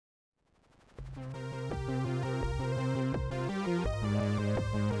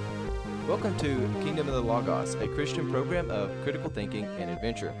Welcome to Kingdom of the Logos, a Christian program of critical thinking and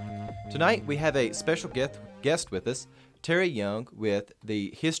adventure. Tonight we have a special guest with us, Terry Young, with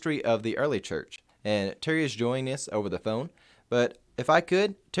the history of the early church. And Terry is joining us over the phone. But if I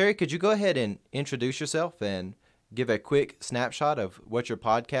could, Terry, could you go ahead and introduce yourself and give a quick snapshot of what your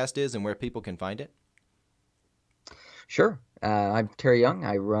podcast is and where people can find it? Sure. I'm Terry Young.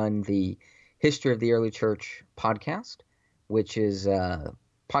 I run the History of the Early Church podcast, which is a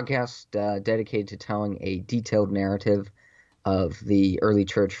podcast dedicated to telling a detailed narrative of the early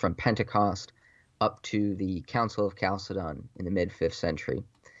church from Pentecost up to the Council of Chalcedon in the mid-5th century.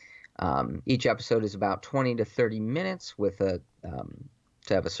 Each episode is about 20 to 30 minutes with to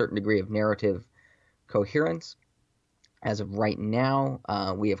have a certain degree of narrative coherence. As of right now,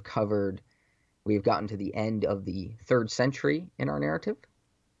 we've gotten to the end of the 3rd century in our narrative,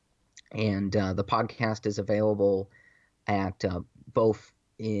 and the podcast is available at both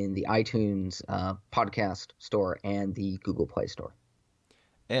in the iTunes podcast store and the Google Play Store.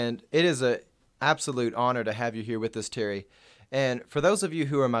 And it is an absolute honor to have you here with us, Terry. And for those of you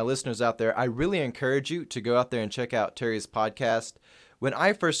who are my listeners out there, I really encourage you to go out there and check out Terry's podcast. When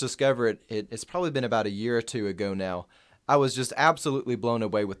I first discovered it, it's probably been about a year or two ago now, I was just absolutely blown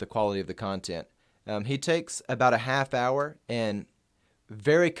away with the quality of the content. He takes about a half hour and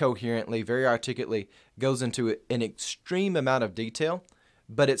very coherently, very articulately goes into an extreme amount of detail,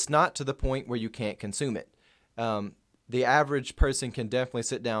 but it's not to the point where you can't consume it. The average person can definitely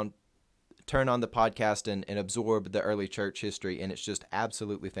sit down, turn on the podcast, and absorb the early church history, and it's just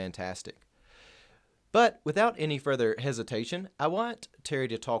absolutely fantastic. But without any further hesitation, I want Terry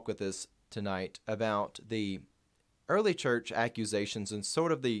to talk with us tonight about the early church accusations and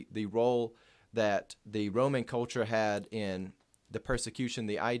sort of the role that the Roman culture had in the persecution,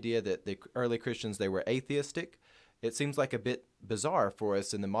 the idea that the early Christians, they were atheistic. It seems like a bit bizarre for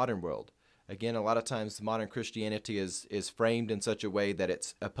us in the modern world. Again, a lot of times modern Christianity is framed in such a way that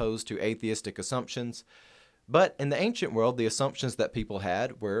it's opposed to atheistic assumptions. But in the ancient world, the assumptions that people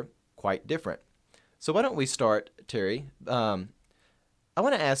had were quite different. So why don't we start, Terry? I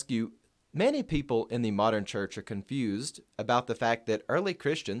want to ask you, many people in the modern church are confused about the fact that early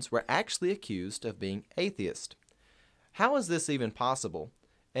Christians were actually accused of being atheist. How is this even possible?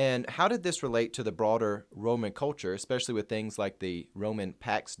 And how did this relate to the broader Roman culture, especially with things like the Roman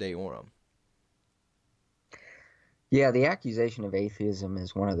Pax Deorum? Yeah, the accusation of atheism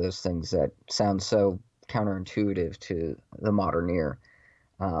is one of those things that sounds so counterintuitive to the modern ear.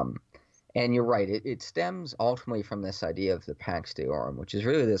 Um, and you're right, it stems ultimately from this idea of the Pax Deorum, which is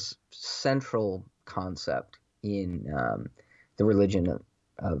really this central concept in the religion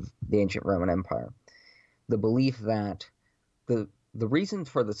of the ancient Roman Empire. The belief that the reason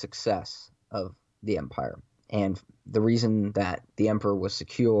for the success of the empire and the reason that the emperor was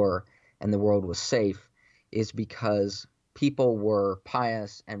secure and the world was safe is because people were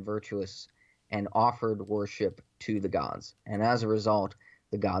pious and virtuous and offered worship to the gods. And as a result,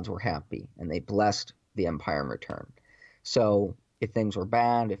 the gods were happy and they blessed the empire in return. So if things were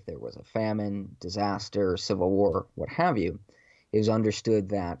bad, if there was a famine, disaster, civil war, what have you, it was understood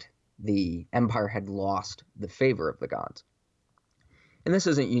that the empire had lost the favor of the gods. And this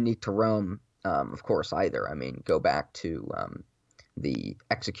isn't unique to Rome, of course, either. I mean, go back to the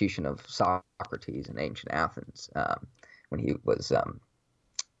execution of Socrates in ancient Athens when he was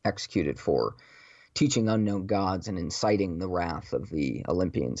executed for teaching unknown gods and inciting the wrath of the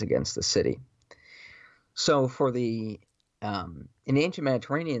Olympians against the city. So for in the ancient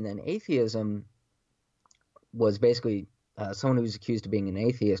Mediterranean, then atheism was basically someone who was accused of being an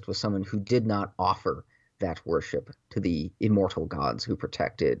atheist was someone who did not offer that worship to the immortal gods who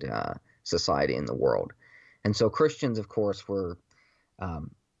protected society and the world. And so Christians, of course, were,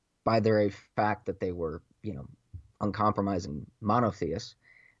 by the very fact that they were, uncompromising monotheists,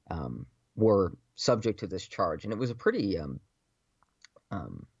 were subject to this charge. And it was a pretty it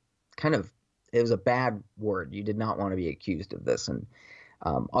was a bad word. You did not want to be accused of this. And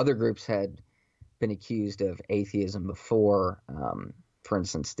other groups had been accused of atheism before. For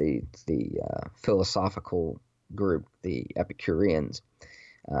instance, the philosophical group, the Epicureans,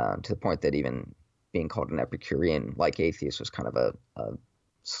 to the point that even being called an Epicurean, like atheist, was kind of a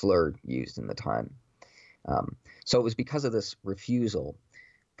slur used in the time. So it was because of this refusal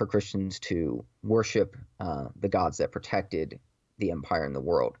for Christians to worship the gods that protected the empire and the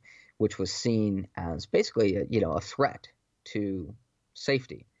world, which was seen as basically a threat to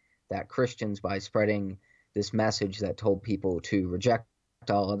safety. That Christians, by spreading this message that told people to reject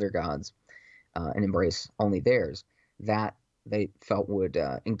all other gods and embrace only theirs, that they felt would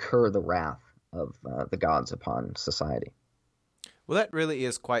incur the wrath of the gods upon society. Well, that really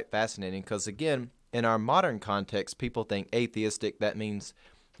is quite fascinating because, again, in our modern context, people think atheistic. That means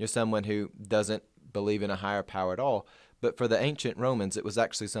you're someone who doesn't believe in a higher power at all. But for the ancient Romans, it was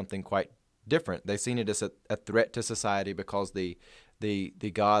actually something quite different. They seen it as a threat to society because the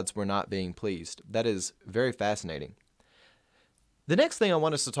gods were not being pleased. That is very fascinating. The next thing I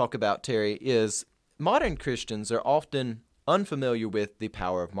want us to talk about, Terry, is modern Christians are often unfamiliar with the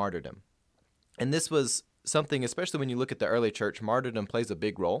power of martyrdom. And this was something, especially when you look at the early church, martyrdom plays a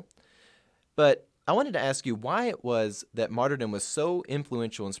big role. But I wanted to ask you why it was that martyrdom was so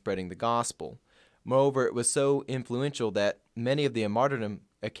influential in spreading the gospel. Moreover, it was so influential that many of the martyrdom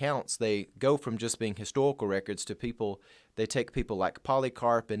accounts, they go from just being historical records to people, they take people like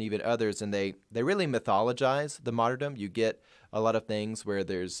Polycarp and even others, and they really mythologize the martyrdom. You get a lot of things where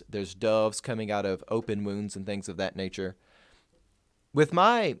there's doves coming out of open wounds and things of that nature. With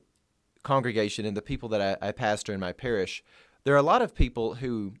my congregation and the people that I pastor in my parish, there are a lot of people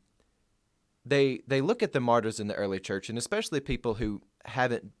who they look at the martyrs in the early church, and especially people who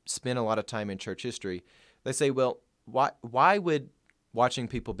haven't spent a lot of time in church history. They say, well, why would watching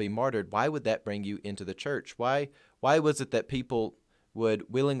people be martyred, why would that bring you into the church? Why was it that people would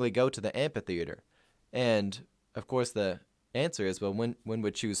willingly go to the amphitheater? And of course the answer is, well, when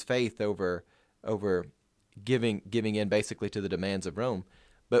would choose faith over giving in basically to the demands of Rome.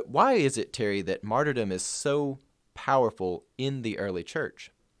 But why is it, Terry, that martyrdom is so powerful in the early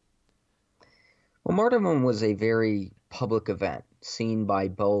church? Well, martyrdom was a very public event seen by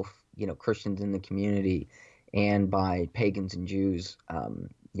both, Christians in the community and by pagans and Jews,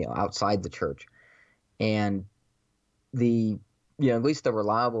 outside the church. And the, at least the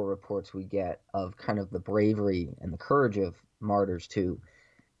reliable reports we get of kind of the bravery and the courage of martyrs to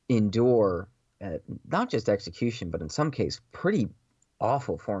endure not just execution, but in some cases, pretty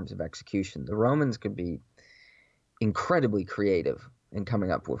awful forms of execution. The Romans could be incredibly creative in coming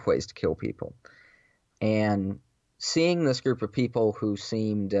up with ways to kill people. And seeing this group of people who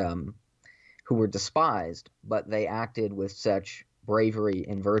seemed, who were despised, but they acted with such bravery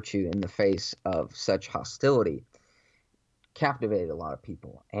and virtue in the face of such hostility, captivated a lot of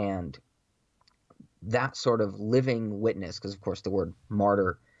people. And that sort of living witness, because of course the word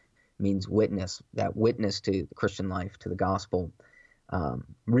martyr means witness, that witness to the Christian life, to the gospel,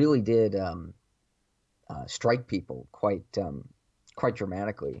 really did strike people quite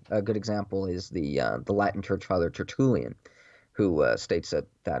dramatically. A good example is the Latin church father Tertullian, who states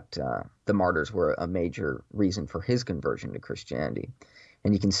that the martyrs were a major reason for his conversion to Christianity.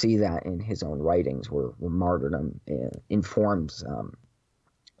 And you can see that in his own writings, where martyrdom informs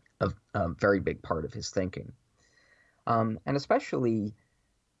a very big part of his thinking. And especially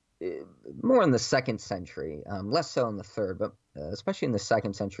more in the second century, less so in the third, but especially in the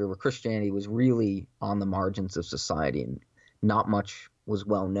second century, where Christianity was really on the margins of society and not much was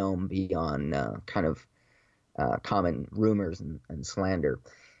well known beyond common rumors and slander.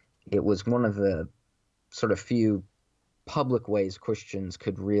 It was one of the sort of few public ways Christians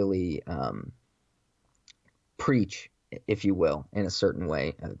could really preach, if you will, in a certain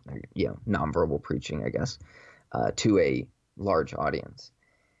way, nonverbal preaching, I guess, to a large audience.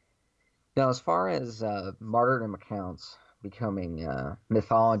 Now, as far as martyrdom accounts becoming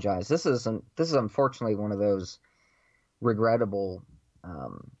mythologized, this is unfortunately one of those regrettable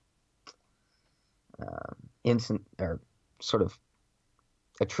instant or sort of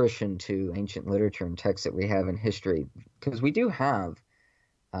attrition to ancient literature and texts that we have in history, because we do have,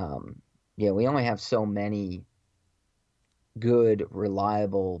 we only have so many good,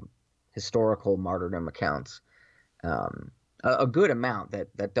 reliable historical martyrdom accounts. A good amount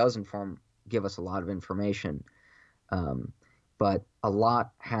that does give us a lot of information, but a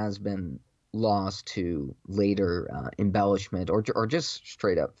lot has been lost to later embellishment or just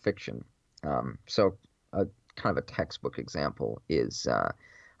straight up fiction. So a kind of a textbook example is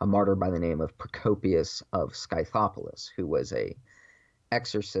a martyr by the name of Procopius of Scythopolis, who was a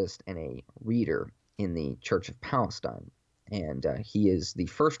exorcist and a reader in the Church of Palestine. And he is the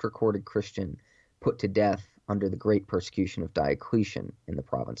first recorded Christian put to death under the great persecution of Diocletian in the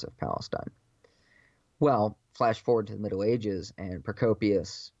province of Palestine. Well, flash forward to the Middle Ages, and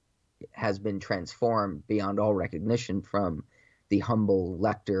Procopius has been transformed beyond all recognition from the humble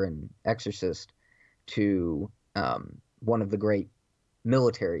lector and exorcist to one of the great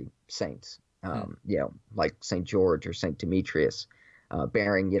military saints, like St. George or St. Demetrius,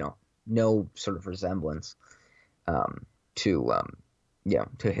 bearing, no sort of resemblance to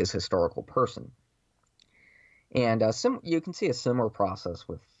his historical person. And you can see a similar process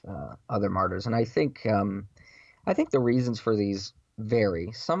with other martyrs. And I think the reasons for these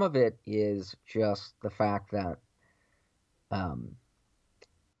vary. Some of it is just the fact that um,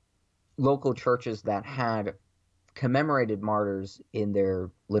 local churches that had commemorated martyrs in their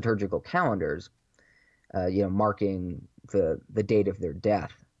liturgical calendars, marking the date of their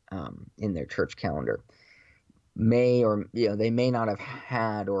death in their church calendar, they may not have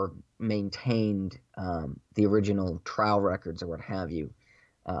had or maintained the original trial records or what have you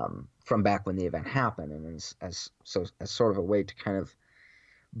from back when the event happened, and as sort of a way to kind of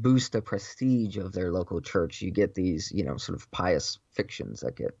boost the prestige of their local church, you get these sort of pious fictions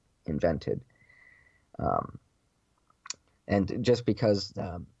that get invented. And just because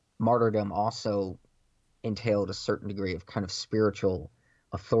martyrdom also entailed a certain degree of kind of spiritual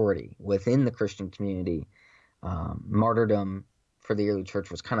authority within the Christian community, martyrdom for the early church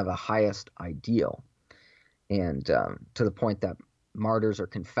was kind of the highest ideal, and to the point that martyrs or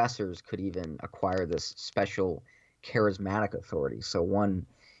confessors could even acquire this special charismatic authority. So one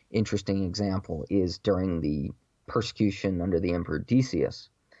interesting example is during the persecution under the Emperor Decius,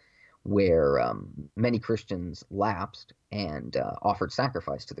 where many Christians lapsed and offered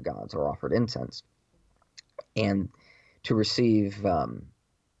sacrifice to the gods or offered incense. And to receive,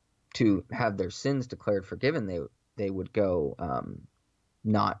 to have their sins declared forgiven, they would go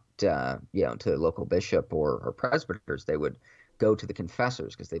not to the local bishop or presbyters. They would go to the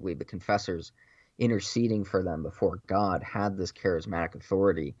confessors, because they believed the confessors interceding for them before God had this charismatic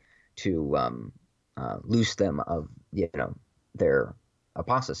authority to loose them of their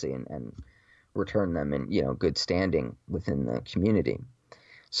apostasy and return them in good standing within the community.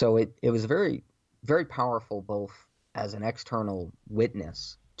 So it was very, very powerful, both as an external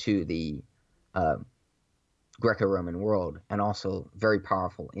witness to the Greco-Roman world, and also very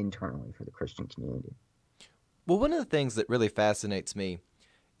powerful internally for the Christian community. Well, one of the things that really fascinates me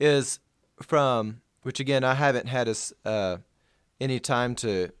is which again, I haven't had any time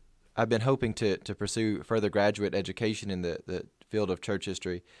to, I've been hoping to pursue further graduate education in the field of church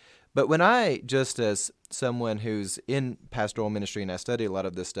history. But when just as someone who's in pastoral ministry and I study a lot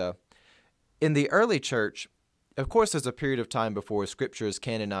of this stuff, in the early church, of course, there's a period of time before Scripture is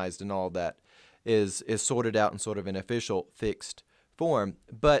canonized and all that is sorted out in sort of an official fixed form.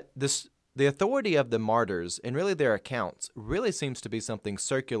 But the authority of the martyrs and really their accounts really seems to be something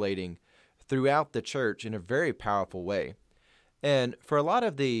circulating throughout the church in a very powerful way. And for a lot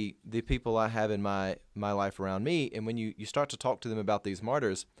of the people I have in my life around me, and when you start to talk to them about these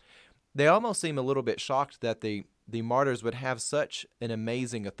martyrs, they almost seem a little bit shocked that the martyrs would have such an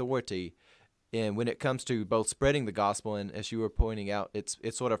amazing authority. And when it comes to both spreading the gospel, and as you were pointing out, it's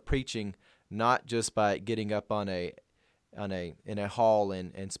sort of preaching not just by getting up in a hall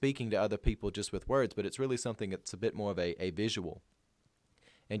and speaking to other people just with words, but it's really something that's a bit more of a visual.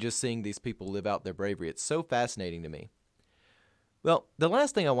 And just seeing these people live out their bravery, it's so fascinating to me. Well, the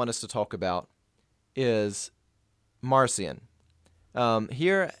last thing I want us to talk about is Marcion.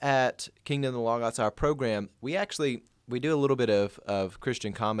 Here at Kingdom of the Logos, our program, we do a little bit of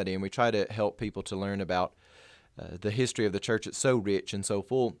Christian comedy, and we try to help people to learn about the history of the church. It's so rich and so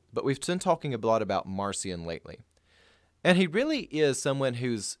full, but we've been talking a lot about Marcion lately. And he really is someone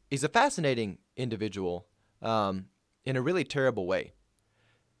he's a fascinating individual in a really terrible way.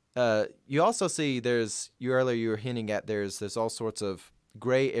 You also see you were hinting at there's all sorts of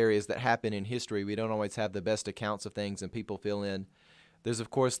gray areas that happen in history. We don't always have the best accounts of things, and people fill in. There's, of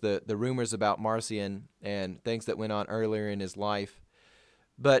course, the rumors about Marcion and things that went on earlier in his life.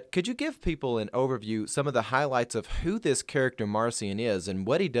 But could you give people an overview, some of the highlights of who this character Marcion is and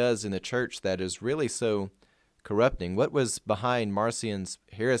what he does in the church that is really so corrupting? What was behind Marcion's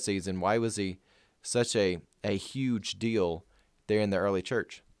heresies, and why was he such a huge deal there in the early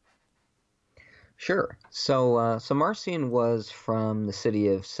church? Sure. So Marcion was from the city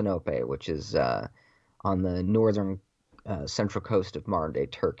of Sinope, which is on the northern central coast of modern-day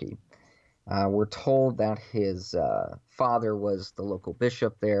Turkey. We're told that his father was the local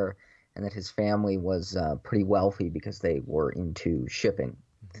bishop there, and that his family was pretty wealthy because they were into shipping.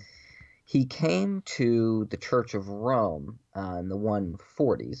 Mm-hmm. He came to the Church of Rome in the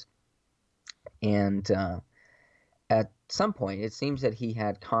 140s, and at some point, it seems that he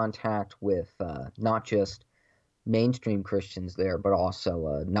had contact with not just mainstream Christians there, but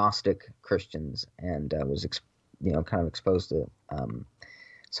also Gnostic Christians, and was kind of exposed to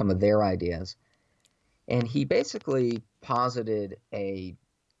some of their ideas. And he basically posited a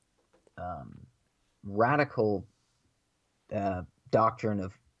radical doctrine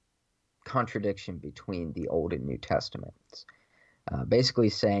of contradiction between the Old and New Testaments, basically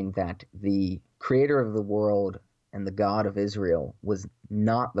saying that the creator of the world and the God of Israel was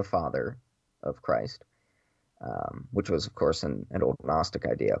not the Father of Christ, which was, of course, an old Gnostic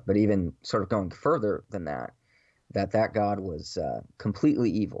idea. But even sort of going further than that, that God was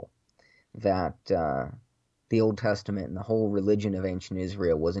completely evil, that the Old Testament and the whole religion of ancient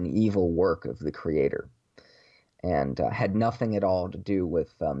Israel was an evil work of the Creator, and had nothing at all to do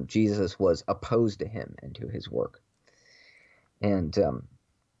with Jesus, was opposed to him and to his work. And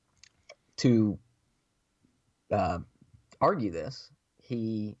to argue this,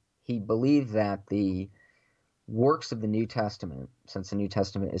 he believed that the works of the New Testament, since the New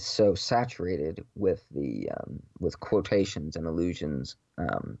Testament is so saturated with the with quotations and allusions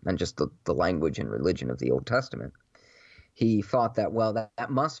and just the language and religion of the Old Testament, he thought that, well, that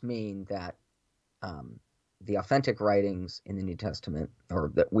must mean that the authentic writings in the New Testament,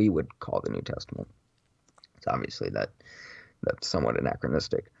 or that we would call the New Testament, it's obviously that's somewhat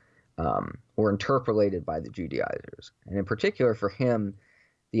anachronistic, were interpolated by the Judaizers. And in particular for him,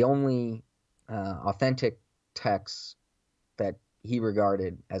 the only authentic texts that he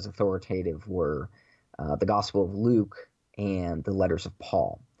regarded as authoritative were the Gospel of Luke and the letters of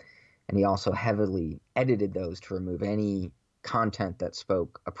Paul. And he also heavily edited those to remove any content that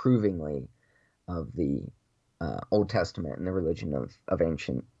spoke approvingly of the Old Testament and the religion of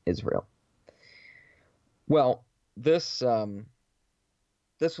ancient Israel. Well, this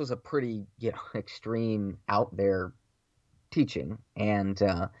was a pretty extreme, out there teaching, and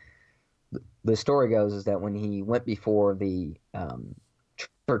the story goes is that when he went before the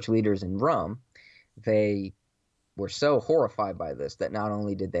church leaders in Rome, they were so horrified by this that not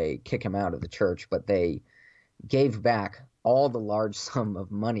only did they kick him out of the church, but they gave back all the large sum of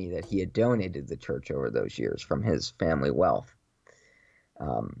money that he had donated to the church over those years from his family wealth.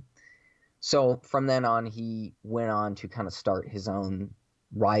 So from then on, he went on to kind of start his own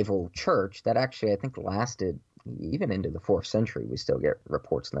rival church that actually I think lasted even into the 4th century. We still get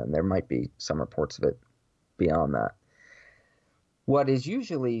reports then. There might be some reports of it beyond that. What is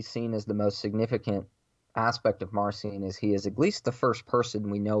usually seen as the most significant aspect of Marcion is he is at least the first person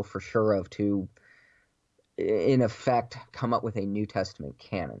we know for sure of to, in effect, come up with a New Testament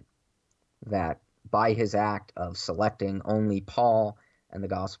canon, that by his act of selecting only Paul and the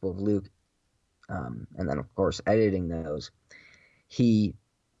Gospel of Luke, and then of course editing those, it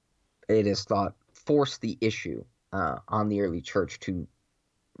is thought, forced the issue on the early church to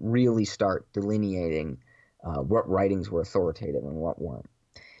really start delineating what writings were authoritative and what weren't.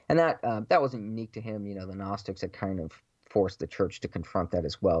 And that wasn't unique to him. The Gnostics had kind of forced the church to confront that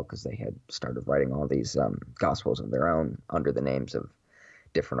as well, because they had started writing all these gospels of their own under the names of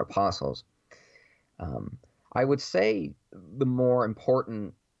different apostles. I would say the more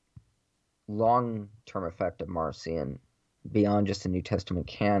important long-term effect of Marcion, beyond just the New Testament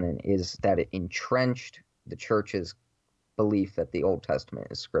canon, is that it entrenched the church's belief that the Old Testament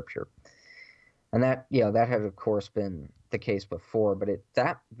is Scripture. And that had, of course, been the case before, but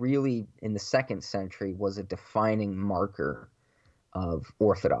that really, in the 2nd century, was a defining marker of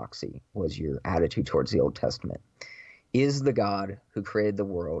orthodoxy, was your attitude towards the Old Testament. Is the God who created the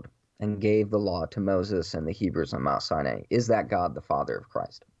world and gave the law to Moses and the Hebrews on Mount Sinai, is that God the Father of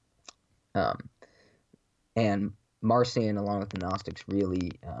Christ? And Marcion, along with the Gnostics,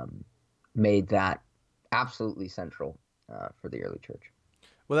 really made that absolutely central for the early church.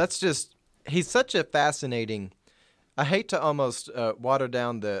 Well, he's such a fascinating, I hate to almost water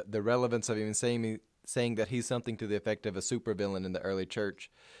down the relevance of him saying that he's something to the effect of a supervillain in the early church,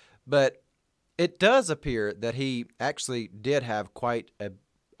 but it does appear that he actually did have quite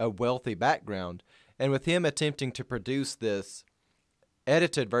a wealthy background, and with him attempting to produce this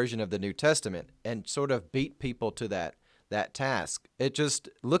edited version of the New Testament and sort of beat people to that task, it just,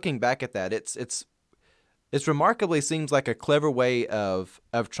 looking back at that, it's remarkably seems like a clever way of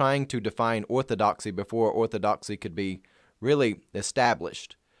trying to define orthodoxy before orthodoxy could be really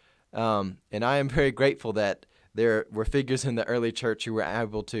established. And I am very grateful that there were figures in the early church who were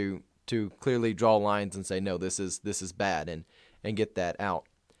able to clearly draw lines and say, no, this is bad, and get that out.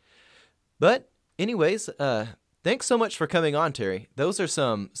 But anyways, thanks so much for coming on, Terry. Those are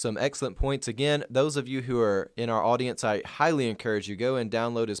some excellent points. Again, those of you who are in our audience, I highly encourage you, go and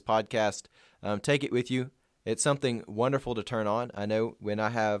download his podcast. Take it with you. It's something wonderful to turn on. I know when I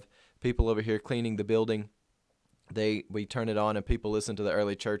have people over here cleaning the building, we turn it on and people listen to the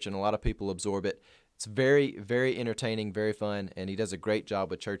early church, and a lot of people absorb it. It's very, very entertaining, very fun, and he does a great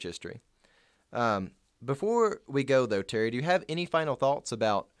job with church history. Before we go, though, Terry, do you have any final thoughts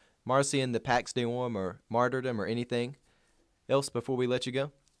about Marcion, the Pax Deorum, or martyrdom, or anything else before we let you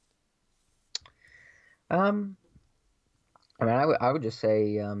go? I mean, I would just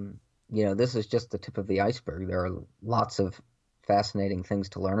say, this is just the tip of the iceberg. There are lots of fascinating things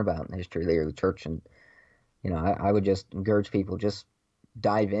to learn about in the history of the early church, and I would just encourage people, just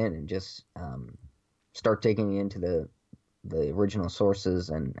dive in and just start digging into the original sources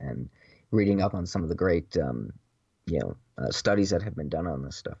and reading up on some of the great studies that have been done on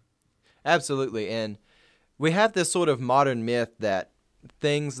this stuff. Absolutely. And we have this sort of modern myth that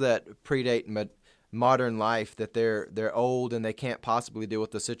things that predate modern life, that they're old and they can't possibly deal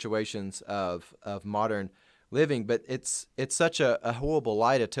with the situations of modern living. But it's such a horrible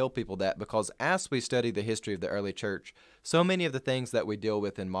lie to tell people that, because as we study the history of the early church, so many of the things that we deal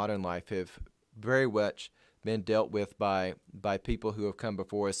with in modern life have very much been dealt with by people who have come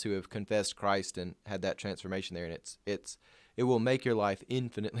before us, who have confessed Christ and had that transformation there. And it will make your life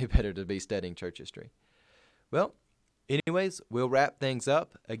infinitely better to be studying church history. Well, anyways, we'll wrap things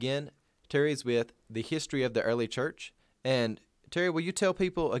up. Again, Terry's with the history of the early church. And Terry, will you tell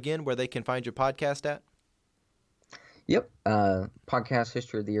people again where they can find your podcast at? Yep. Podcast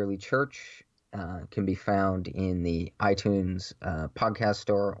History of the Early Church can be found in the iTunes podcast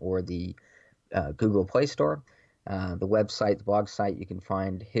store or the Google Play Store. The website, the blog site, you can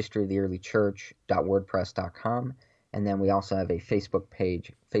find historyoftheearlychurch.wordpress.com. And then we also have a Facebook page,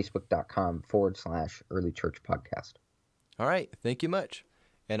 facebook.com/Early Church Podcast. All right. Thank you much.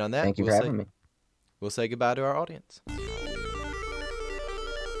 And on that, Thank you for having me. We'll say goodbye to our audience.